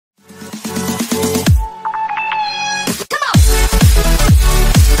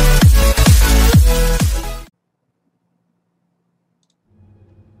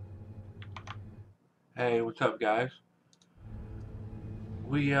what's up, guys?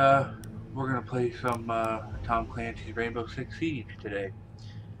 We're gonna play some Tom Clancy's Rainbow Six Siege today.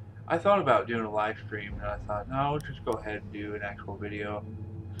 I thought about doing a live stream, and I thought, no, I'll just go ahead and do an actual video.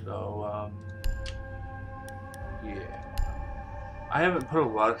 So, yeah. I haven't put a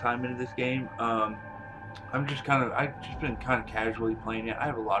lot of time into this game. I've just been kind of casually playing it. I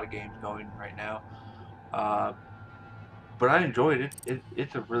have a lot of games going right now. But I enjoyed it.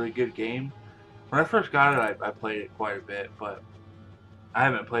 It's a really good game. When I first got it, I played it quite a bit, but I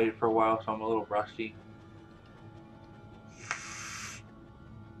haven't played it for a while, so I'm a little rusty.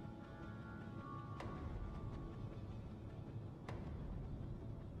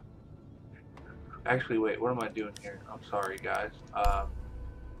 Actually, wait, what am I doing here? I'm sorry, guys. I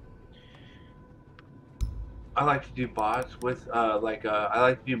like to do bots with, I like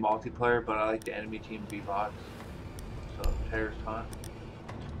to do multiplayer, but I like the enemy team to be bots. So, terrorist hunt.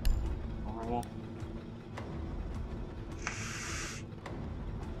 Normal.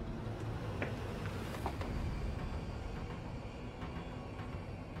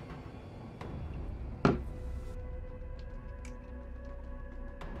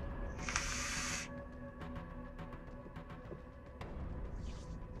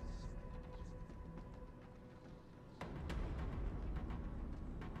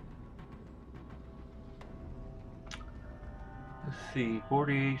 Let's see,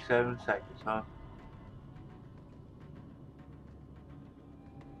 47 seconds, huh?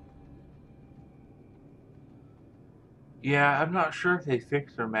 Yeah, I'm not sure if they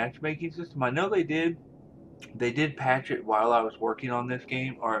fixed their matchmaking system. I know they did. They did patch it while I was working on this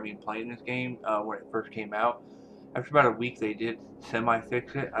game, or I mean playing this game when it first came out. After about a week, they did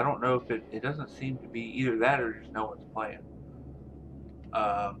semi-fix it. I don't know if it doesn't seem to be either that or just no one's playing.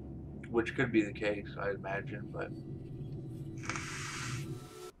 Which could be the case, I imagine, but...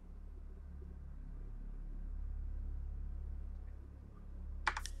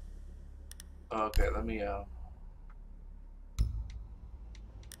 Okay, let me,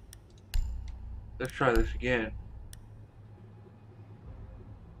 let's try this again.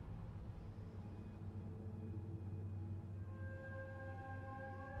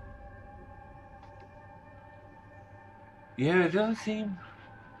 Yeah, it doesn't seem...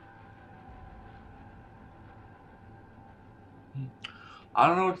 I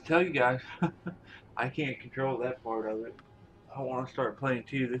don't know what to tell you guys. I can't control that part of it. I want to start playing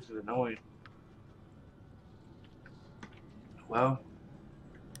too. This is annoying. Well,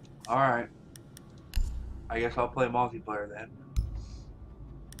 alright. I guess I'll play multiplayer then.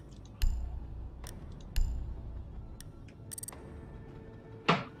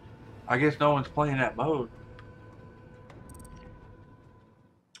 I guess no one's playing that mode.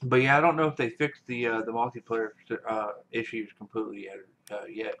 But yeah, I don't know if they fixed the multiplayer issues completely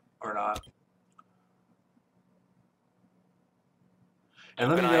yet or not. And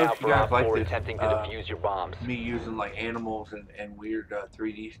let me know if you guys like this, attempting to defuse your bombs. me using like animals and weird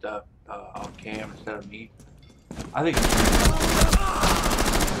 3D stuff on cam instead of me. I think it's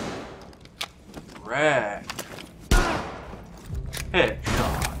rad.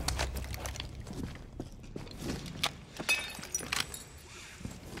 Headshot.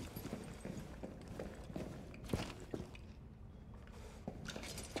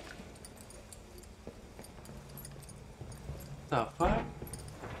 The fuck?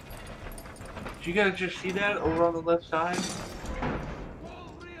 Did you guys just see that over on the left side?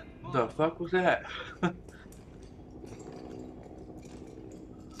 The fuck was that?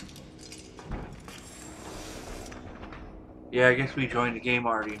 Yeah, I guess we joined the game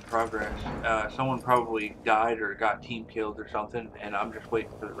already in progress. Someone probably died or got team killed or something, and I'm just waiting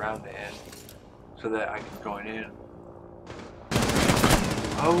for the round to end so that I can join in.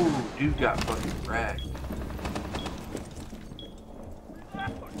 Oh, dude got fucking wrecked.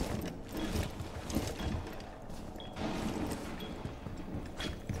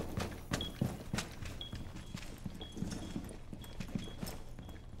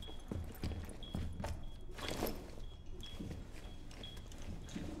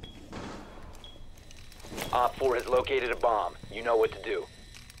 Op 4 has located a bomb. You know what to do.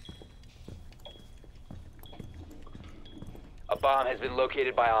 A bomb has been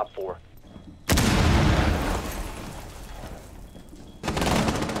located by Op 4.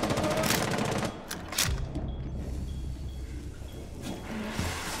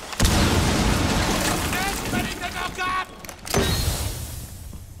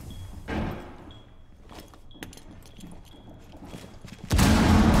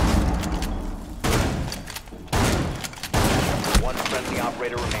 One friendly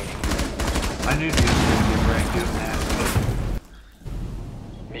operator remaining. I knew he was going to get wrecked doing that.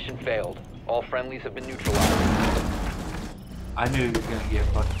 Mission failed. All friendlies have been neutralized. I knew he was gonna get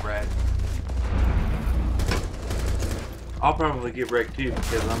fucking wrecked. I'll probably get wrecked too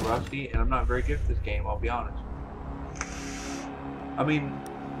because I'm rusty and I'm not very good at this game, I'll be honest. I mean,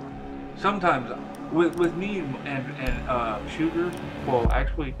 sometimes with me and shooters, well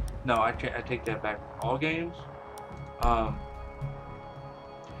actually, no, I take that back. All games, I'm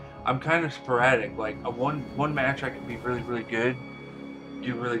kind of sporadic. Like one match I can be really good,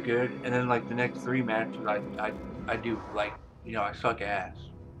 do really good, and then like the next 3 matches I do like, you know, I suck ass.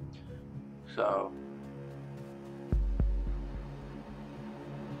 So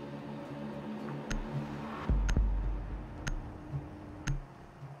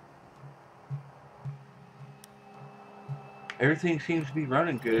everything seems to be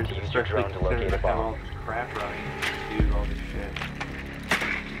running good, Use your especially drone to considering locate I a have all bomb. this crap running to do all this shit.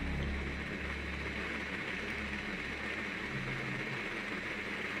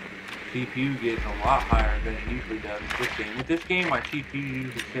 CPU getting a lot higher than it usually does with this game. With this game, my CPU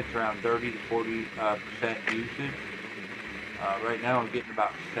usually sits around 30 to 40% usage. Right now, I'm getting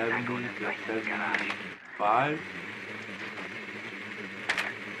about 70 to 75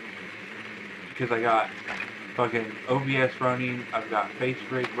 because I got fucking OBS running, I've got face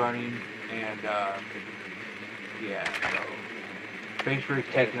rig running, and yeah, so face rig's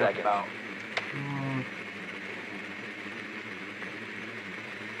 10 taking up seconds. about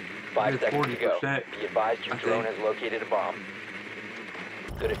 5 seconds to go. 40%. Be advised your drone has located a bomb.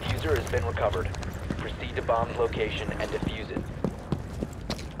 The diffuser has been recovered. Proceed to bomb's location and defuse it.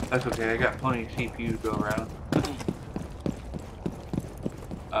 That's okay, I got plenty of CPU to go around.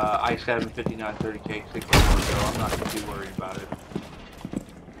 i7 5930K 64, so I'm not too worried about it.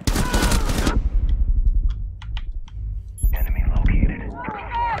 Enemy located.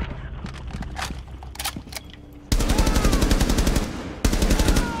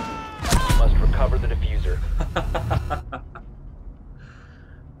 You must recover the diffuser.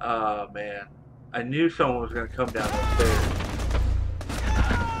 Oh man, I knew someone was gonna come down those stairs.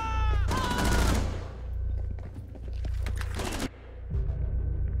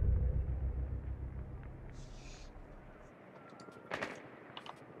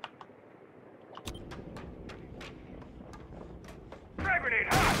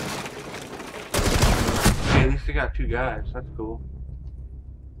 Hey, at least they got 2 guys. That's cool.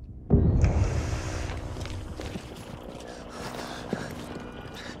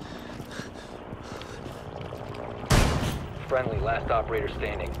 Friendly, last operator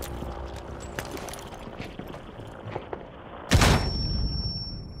standing.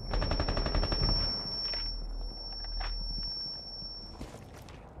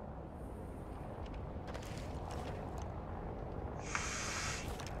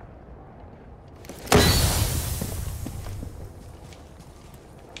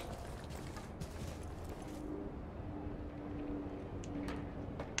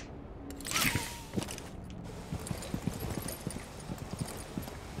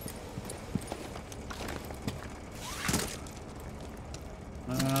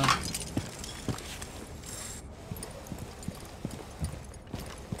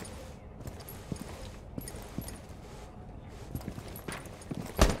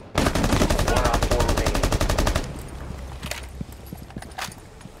 One on 4 remaining.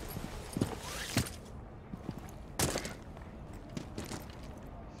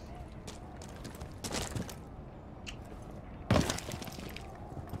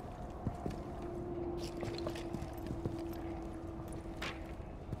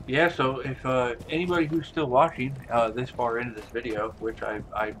 Yeah, so if anybody who's still watching this far into this video, which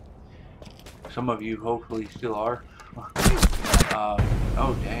I some of you hopefully still are.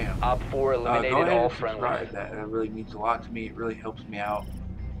 Oh damn. Op 4 Go eliminated ahead all and subscribe. friendlies. That really means a lot to me. It really helps me out.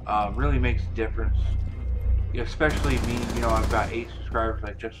 Really makes a difference. Especially me, you know, I've got 8 subscribers.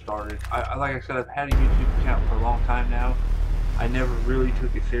 I just started. Like I said, I've had a YouTube account for a long time now. I never really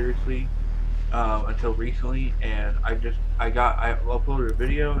took it seriously until recently, and I uploaded a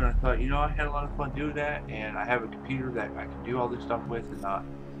video, and I thought, you know, I had a lot of fun doing that, and I have a computer that I can do all this stuff with and not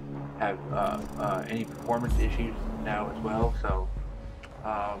have any performance issues now as well. So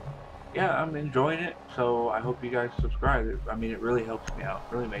yeah, I'm enjoying it, so I hope you guys subscribe. I mean, it really helps me out.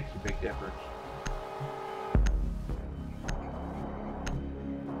 It really makes a big difference.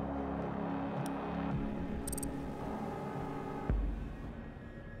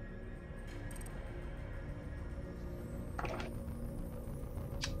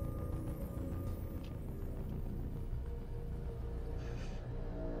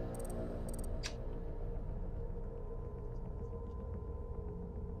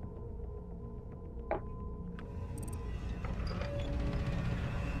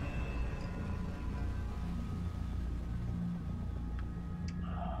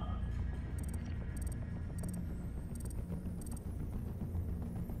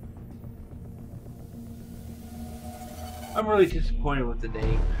 I'm really disappointed with the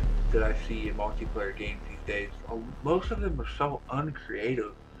names that I see in multiplayer games these days. Most of them are so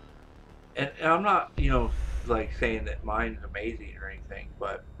uncreative. And I'm not, like saying that mine's amazing or anything,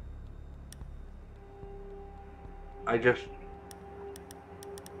 but I just,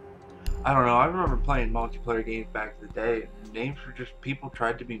 I don't know. I remember playing multiplayer games back in the day. Names were just, people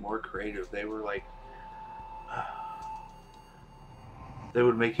tried to be more creative. They were like, they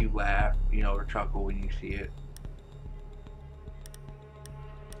would make you laugh, or chuckle when you see it.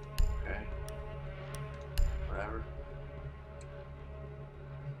 Okay, whatever.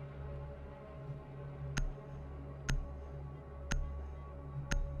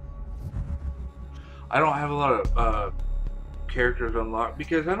 I don't have a lot of characters unlocked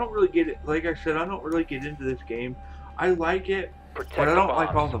because I don't really get it. Like I said, I don't really get into this game. I like it, but I Protect the don't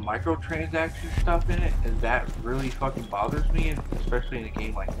like all bombs. the microtransaction stuff in it, and that really fucking bothers me, especially in a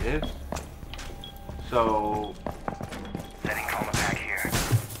game like this. So, Setting coma pack here.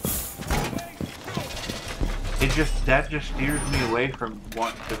 that just steers me away from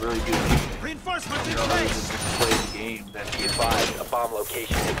wanting to really do anything. Reinforcements in Other than place! just play the game. Be advised, a bomb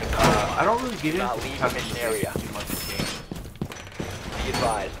location has been compromised. I don't really get Do not into leave the custom mission area. too much in games. Be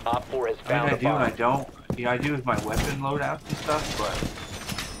advised, Op 4 has I found mean, I a do and bomb. I don't. I do with my weapon loadouts and stuff, but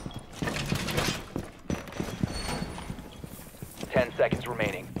 10 seconds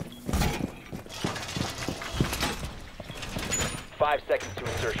remaining. 5 seconds to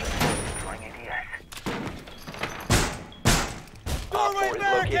insertion. Deploying ADS. Op 4 Doorway has located a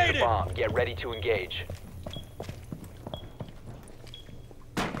barricaded! bomb. Get ready to engage.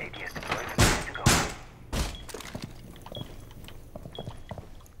 ADS deployed and ready to go.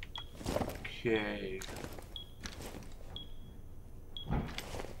 okay.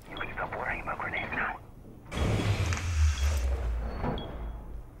 You can stop worrying about grenades now.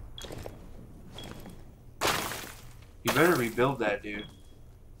 You better rebuild that, dude.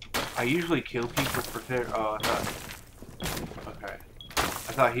 I usually kill people for their. Oh, I thought. Okay.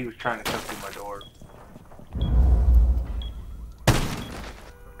 I thought he was trying to come through my door.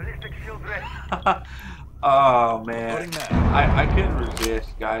 Ballistic shield ready. Oh man, Loading that. I couldn't resist,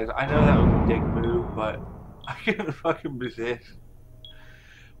 guys. I know that was a dick move, but I couldn't fucking resist.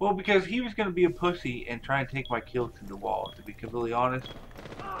 Well, because he was gonna be a pussy and try and take my kill through the wall. To be completely honest,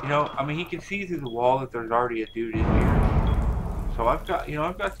 I mean, he can see through the wall that there's already a dude in here. So I've got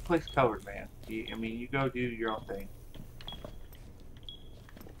the place covered, man. I mean, you go do your own thing.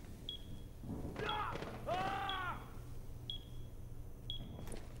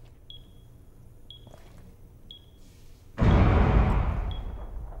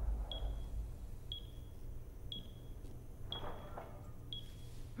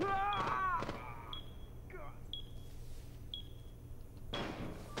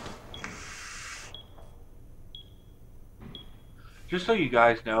 Just so you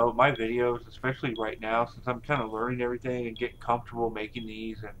guys know, my videos, especially right now, since I'm kind of learning everything and getting comfortable making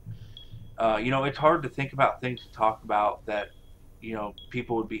these, and it's hard to think about things to talk about that,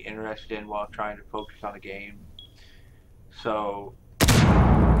 people would be interested in while trying to focus on a game. So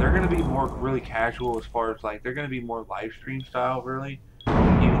they're going to be more really casual as far as like they're going to be more live stream style, really,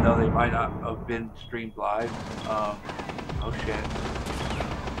 even though they might not have been streamed live. Oh shit.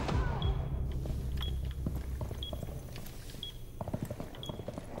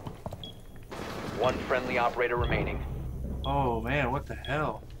 One friendly operator remaining. Oh man, what the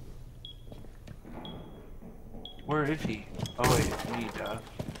hell? Where is he? Oh wait, it's me, duh.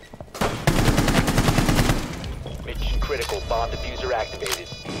 Mission critical. Bomb diffuser activated.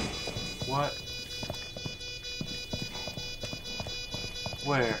 What?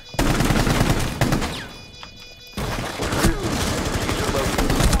 Where? Diffuser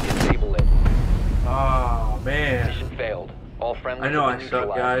located. Disable it. Oh man. Mission failed. All friendlies I know have I been suck,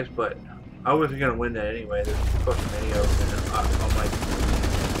 neutralized. guys, but I wasn't gonna win that anyway. There's fucking many of them, and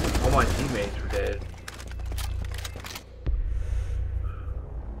all my teammates were dead.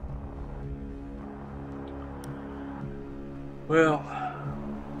 Well,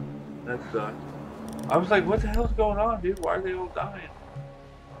 that sucks. I was like, what the hell's going on, dude? Why are they all dying?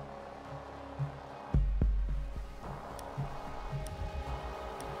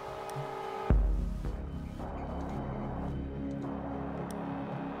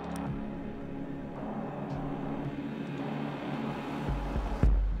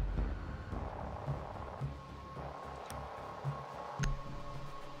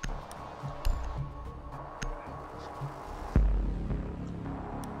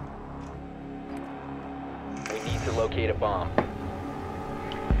 We need to locate a bomb.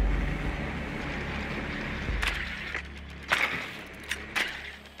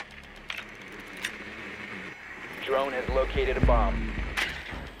 Drone drone has located a bomb.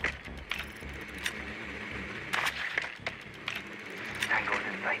 Tango's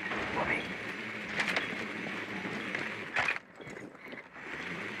in sight. Moving.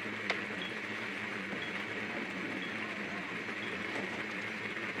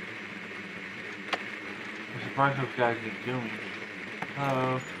 I'm surprised those guys didn't kill me.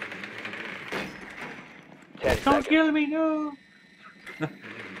 Hello. 10 Don't seconds. kill me, no!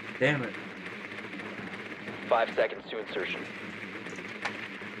 Damn it. 5 seconds to insertion.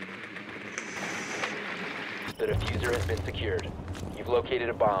 The diffuser has been secured. You've located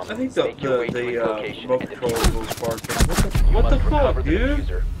a bomb. I think Make your way to its location remote and control defuse it. will spark them. You What the must fuck, recover the dude?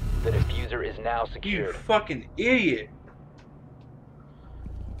 diffuser. The diffuser is now You secured. fucking idiot.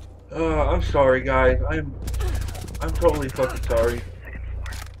 I'm sorry, guys. I'm totally fucking sorry. Second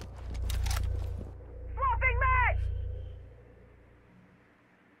floor. Swapping mag!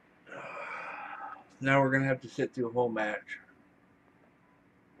 Now we're gonna have to sit through a whole match.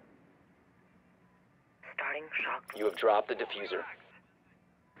 Starting shock. You have dropped the diffuser.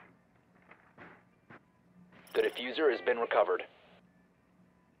 The diffuser has been recovered.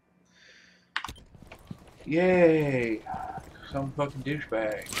 Yay! Some fucking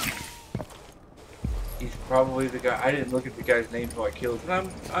douchebag. He's probably the guy. I didn't look at the guy's name until I killed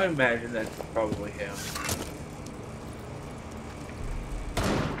him. I imagine that's probably him.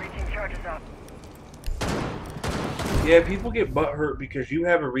 Reaching charges up. Yeah, people get butthurt because you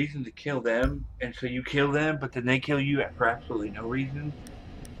have a reason to kill them, and so you kill them, but then they kill you for absolutely no reason.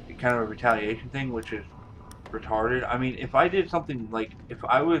 It's kind of a retaliation thing, which is retarded. I mean, if I did something like, if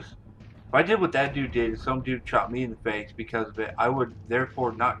I did what that dude did, and some dude shot me in the face because of it, I would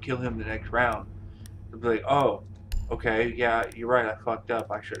therefore not kill him the next round. I'd be like, oh, okay, yeah, you're right, I fucked up.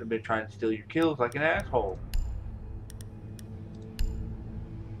 I shouldn't have been trying to steal your kills like an asshole.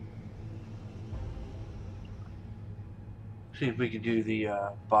 See if we can do the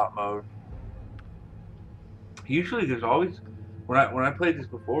bot mode. Usually, there's always when I played this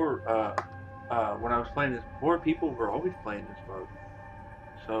before. When I was playing this before, people were always playing this mode.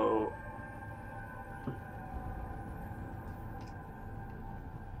 So.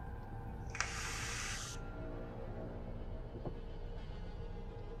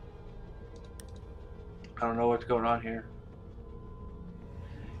 I don't know what's going on here.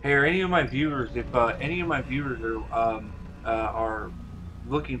 Hey, are any of my viewers, if any of my viewers are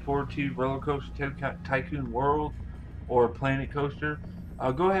looking forward to Roller Coaster Tycoon World or Planet Coaster,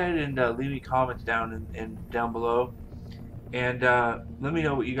 go ahead and leave me comments down down below, and let me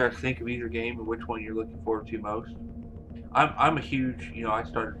know what you guys think of either game and which one you're looking forward to most. I'm a huge, I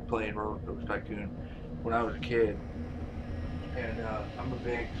started playing Roller Coaster Tycoon when I was a kid, and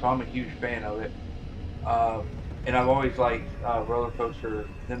I'm a huge fan of it. And I've always liked roller coaster,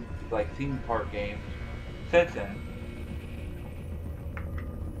 like theme park games since then.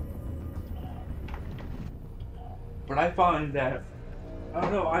 But I find that, I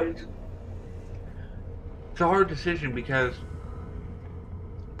don't know, it's a hard decision because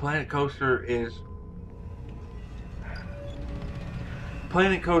Planet Coaster is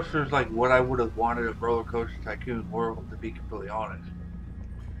like what I would have wanted of Roller Coaster Tycoon World, to be completely honest.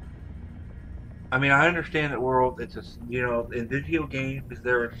 I mean, I understand that World, it's a, in video games,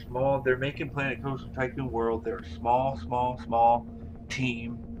 they're making Planet Coaster Tycoon World, they're a small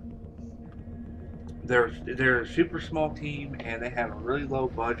team. They're a super small team, and they have a really low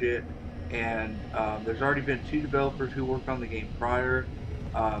budget, and there's already been 2 developers who worked on the game prior,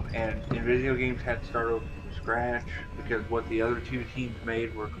 and in video games had to start over from scratch, because what the other 2 teams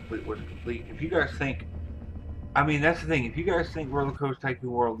made was complete. If you guys think, I mean, that's the thing, if you guys think Roller Coaster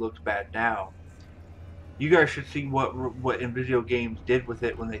Tycoon World looks bad now, you guys should see what Nvidia Games did with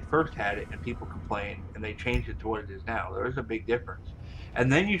it when they first had it, and people complained, and they changed it to what it is now. There is a big difference.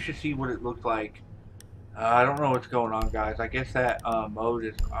 And then you should see what it looked like. I don't know what's going on, guys. I guess that mode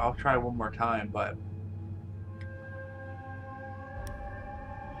is. I'll try one more time, but.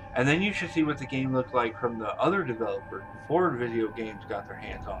 And then you should see what the game looked like from the other developers before Nvidia Games got their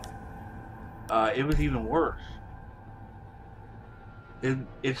hands on it. It was even worse.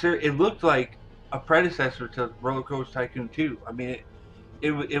 It looked like a predecessor to Roller Coaster Tycoon 2. I mean,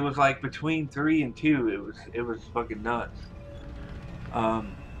 it was like between 3 and 2. It was fucking nuts.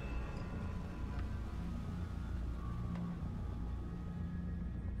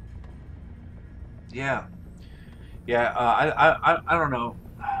 Yeah. I don't know.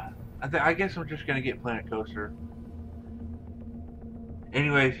 I guess I'm just gonna get Planet Coaster.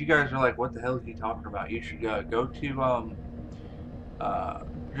 Anyway, if you guys are like, what the hell is he talking about? You should go to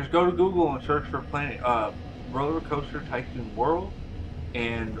just go to Google and search for Roller Coaster Tycoon World,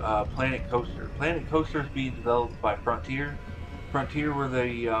 and Planet Coaster. Planet Coaster is being developed by Frontier. Frontier were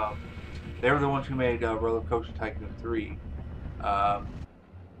they were the ones who made Roller Coaster Tycoon 3. Um,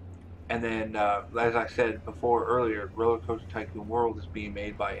 and then, as I said before earlier, Roller Coaster Tycoon World is being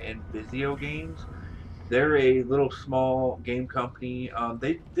made by Envizio Games. They're a little small game company.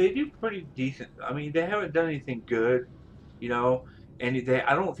 They do pretty decent. I mean, they haven't done anything good, you know, and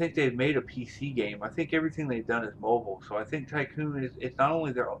I don't think they've made a PC game. I think everything they've done is mobile. So I think Tycoon is it's not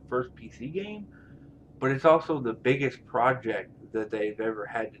only their first PC game, but it's also the biggest project that they've ever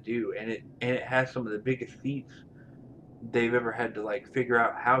had to do, and it has some of the biggest feats they've ever had to like figure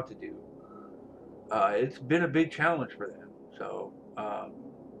out how to do. It's been a big challenge for them. So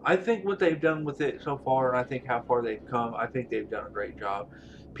I think what they've done with it so far, and I think how far they've come, I think they've done a great job.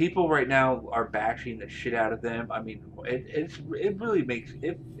 People right now are bashing the shit out of them. I mean, it really makes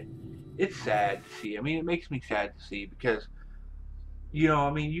it it's sad to see. I mean, it makes me sad to see because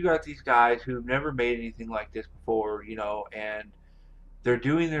I mean, you got these guys who've never made anything like this before, and they're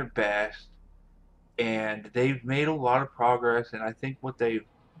doing their best, and they've made a lot of progress, and I think what they've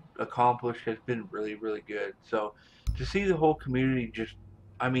accomplished has been really, really good. So to see the whole community just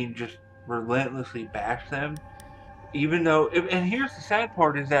relentlessly bash them, even though, and here's the sad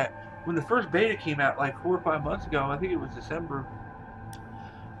part is that when the first beta came out like 4 or 5 months ago, I think it was December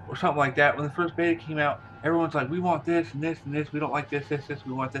or something like that, when the first beta came out, everyone's like, we want this and this and this, we don't like this,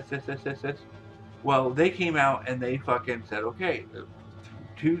 we want this. Well, they came out and they fucking said, okay,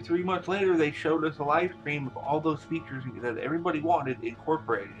 2, 3 months later, they showed us a live stream of all those features that everybody wanted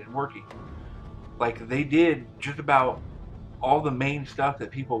incorporated and working. Like, they did just about all the main stuff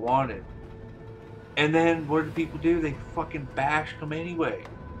that people wanted. And then, what did people do? They fucking bashed them anyway.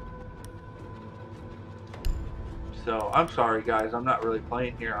 So, I'm sorry, guys. I'm not really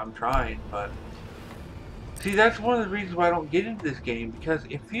playing here. I'm trying, but... See, that's one of the reasons why I don't get into this game, because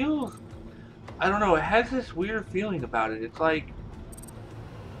it feels... I don't know, it has this weird feeling about it. It's like...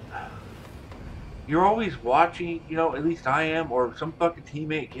 You're always watching, at least I am, or some fucking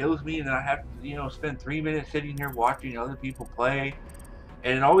teammate kills me, and then I have to, spend 3 minutes sitting here watching other people play,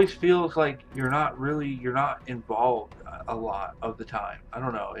 and it always feels like you're not involved a lot of the time. I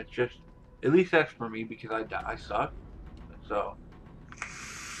don't know, it's just, at least that's for me, because I suck, so.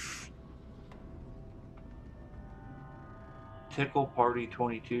 Tickle Party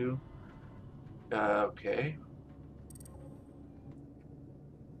 22, okay.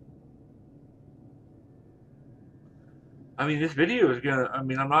 I mean, this video is gonna. I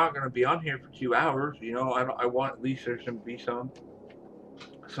mean, I'm not gonna be on here for 2 hours. I want at least there's gonna be some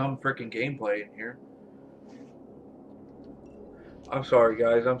freaking gameplay in here. I'm sorry,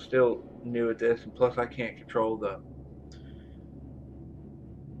 guys. I'm still new at this, and plus I can't control the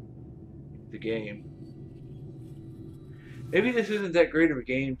game. Maybe this isn't that great of a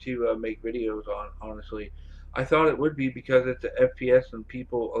game to make videos on. Honestly, I thought it would be because it's an FPS and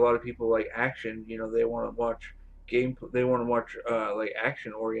a lot of people like action. They want to watch They want to watch like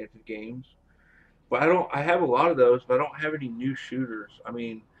action-oriented games. But I have a lot of those, but I don't have any new shooters. I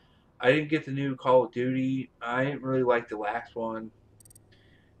mean, I didn't get the new Call of Duty. I didn't really like the last one,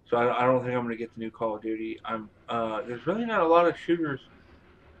 so I don't think I'm gonna get the new Call of Duty. There's really not a lot of shooters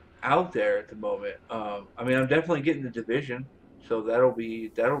out there at the moment. I mean, I'm definitely getting the Division, so that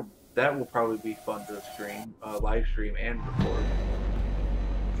will probably be fun to stream, live stream and record.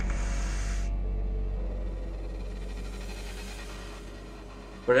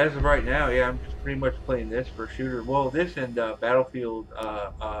 But as of right now, yeah, I'm just pretty much playing this for shooter. Well, this and Battlefield,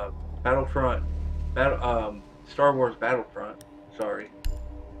 Battlefront, Star Wars Battlefront. Sorry.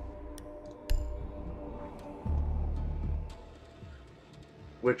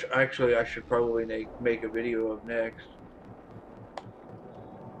 Which actually I should probably make a video of next.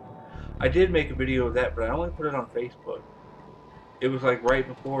 I did make a video of that, but I only put it on Facebook. It was like right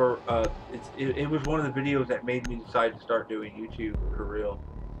before, it was one of the videos that made me decide to start doing YouTube for real.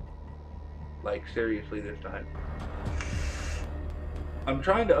 Like, seriously this time. I'm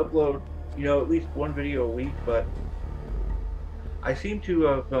trying to upload, at least one video a week, but I seem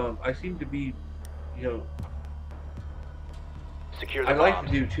to be, Secure the I'd like bombs.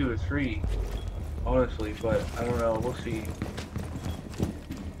 to do 2 or 3, honestly, but I don't know, we'll see.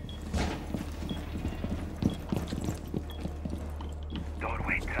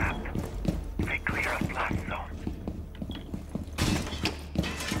 Doorway trapped. Stay clear of blast zone.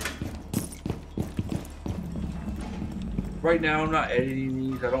 Right now, I'm not editing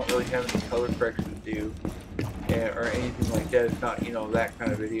these. I don't really have any color corrections to do, or anything like that. It's not, that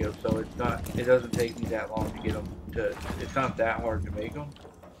kind of video, so it doesn't take me that long to get them it's not that hard to make them.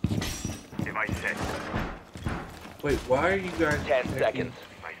 Device set. Wait, why are you guys 10 protecting- seconds.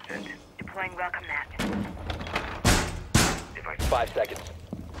 If I send it, Deploying welcome mat. if I 5 seconds.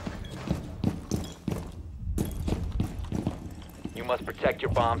 You must protect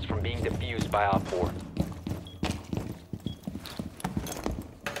your bombs from being defused by Op 4.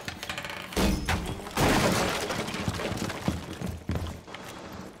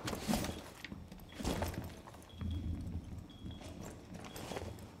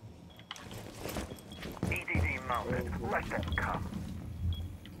 EDD moment, let them come.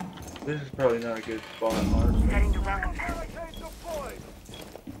 This is probably not a good spot, honestly. Heading to welcome mat.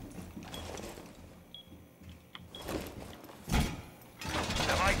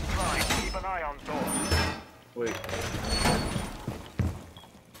 Device prime, keep an eye on door. Wait.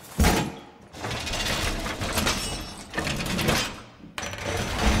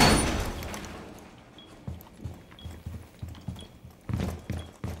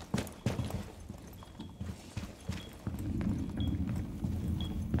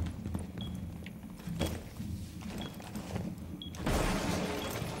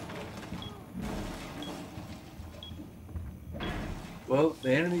 Well,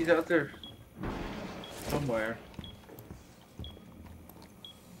 the enemy's out there somewhere.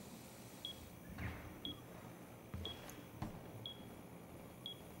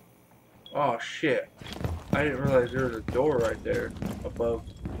 Oh shit. I didn't realize there was a door right there above.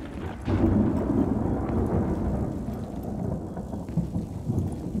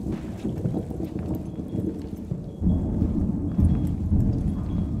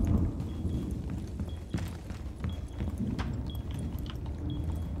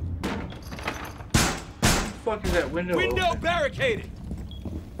 What the fuck is that window? Window open? barricaded!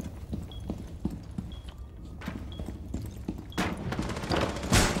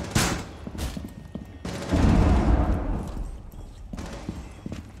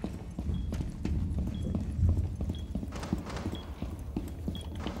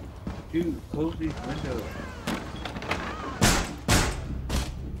 Dude, close these windows.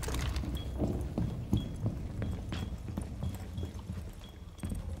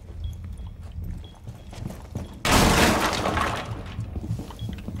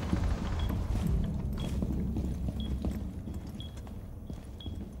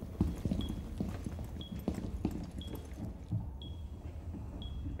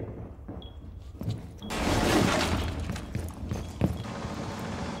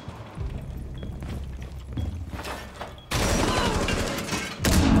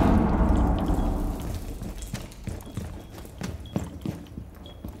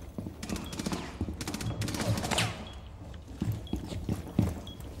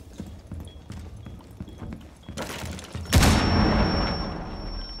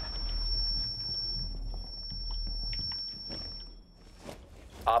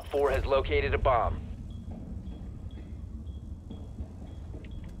 Op 4 has located a bomb.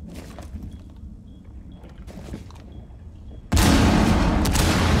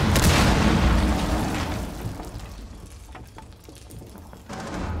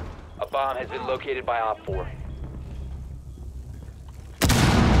 A bomb has been located by Op 4.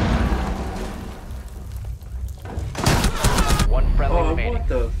 One friendly Oh, remaining. what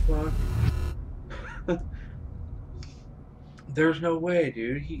the fuck? There's no way,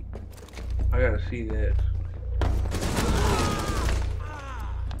 dude. I gotta see this.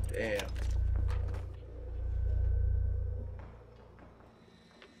 Damn.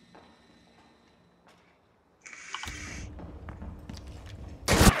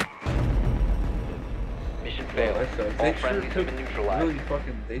 Mission Oh, failed. that sucks. All They sure friendlies have took been neutralized. really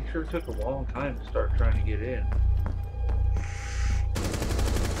fucking. They sure took a long time to start trying to get in.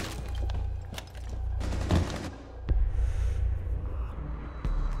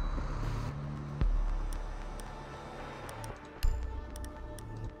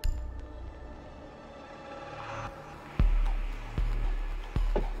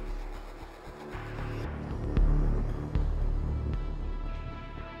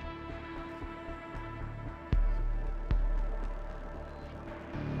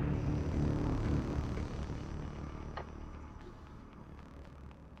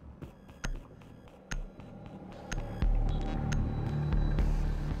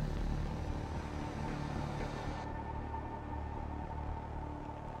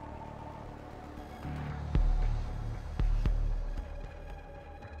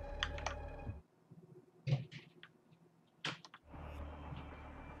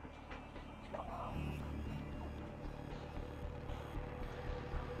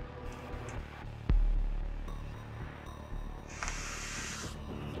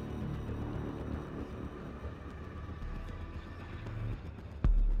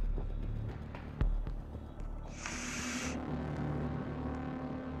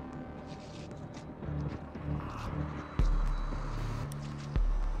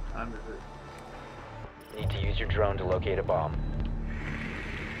 time is it? Need to use your drone to locate a bomb.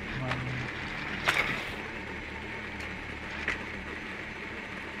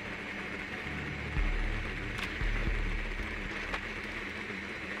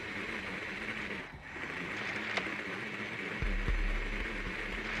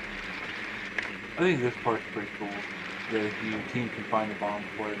 I think this part's pretty cool. That if your team can find the bomb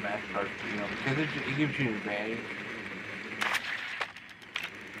before the match starts, you know, because it gives you an advantage.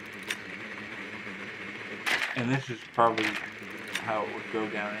 And this is probably how it would go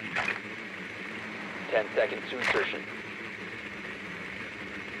down anyway. 10 seconds to insertion.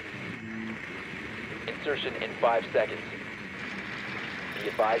 Insertion in 5 seconds. Be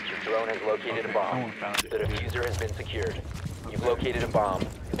advised your drone has located a bomb. Someone found it. The diffuser has been secured. You've located a bomb.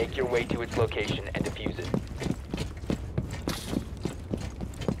 Make your way to its location and defuse it.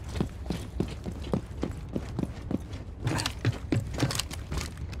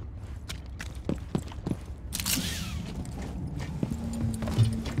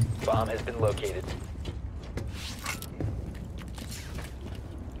 Bomb has been located.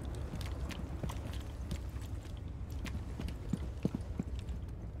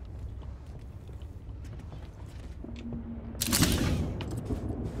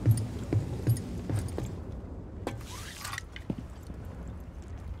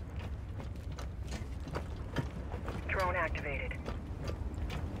 Drone activated.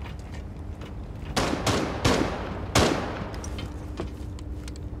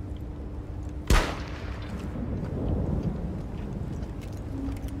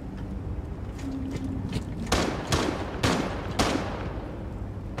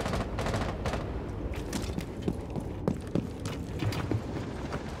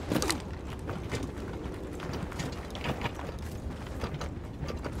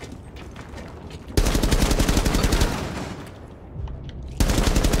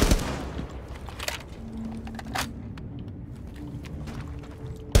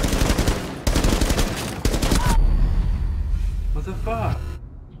 What the fuck?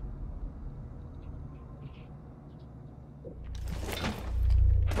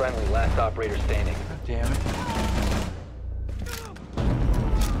 Friendly, last operator standing. God damn it.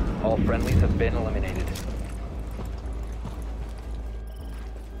 All friendlies have been eliminated.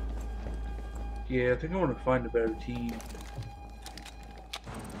 Yeah, I think I want to find a better team.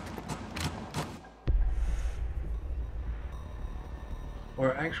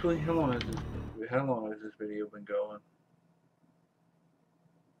 Or actually, how long has this video been going?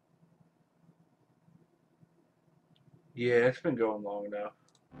 Yeah, it's been going long enough.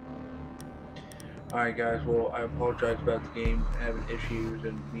 Alright guys, well I apologize about the game having issues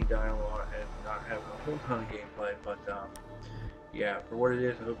and me dying a lot and not having a whole ton of gameplay, but yeah, for what it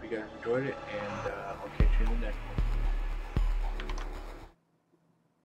is, I hope you guys enjoyed it, and I'll catch you in the next one.